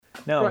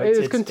No, right,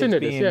 it's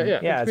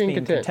contentedness. It's being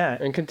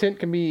content. And content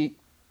can be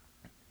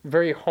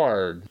very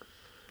hard.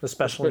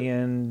 Especially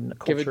in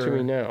culture. Give it to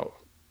me now.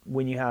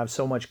 When you have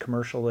so much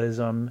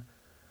commercialism,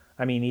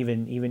 I mean,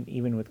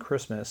 even with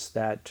Christmas,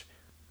 that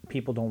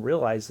people don't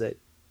realize that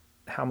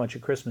how much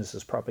of Christmas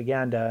is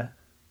propaganda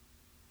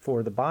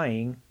for the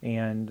buying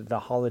and the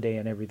holiday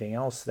and everything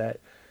else. That,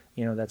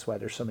 that's why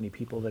there's so many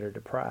people that are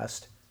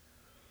depressed.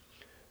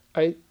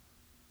 I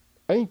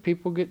think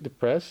people get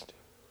depressed,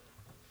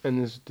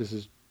 and this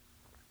is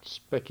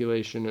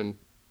speculation and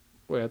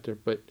way out there,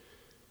 but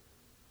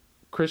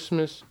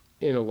Christmas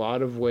in a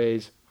lot of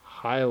ways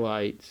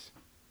highlights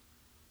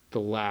the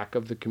lack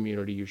of the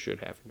community you should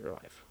have in your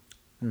life.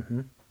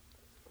 Mm-hmm.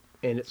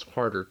 And it's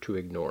harder to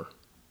ignore.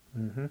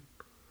 Mm-hmm.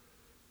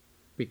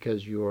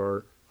 Because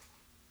you're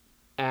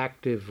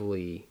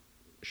actively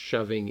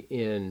shoving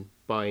in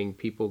buying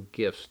people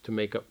gifts to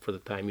make up for the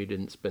time you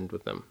didn't spend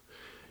with them.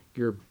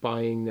 You're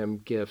buying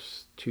them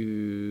gifts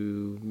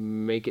to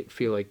make it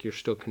feel like you're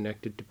still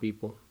connected to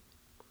people.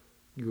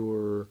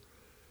 You're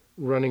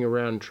running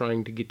around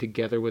trying to get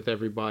together with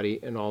everybody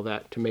and all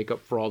that to make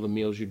up for all the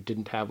meals you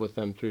didn't have with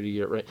them through the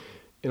year, right?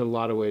 In a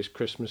lot of ways,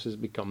 Christmas has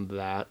become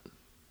that.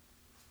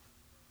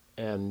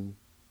 And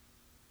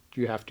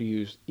you have to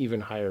use even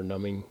higher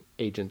numbing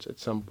agents at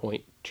some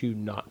point to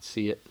not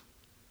see it.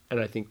 And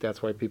I think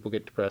that's why people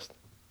get depressed.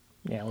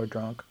 Yeah, we're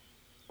drunk.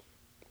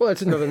 Well,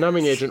 it's another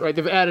numbing agent, right?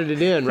 They've added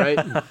it in, right?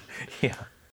 Yeah.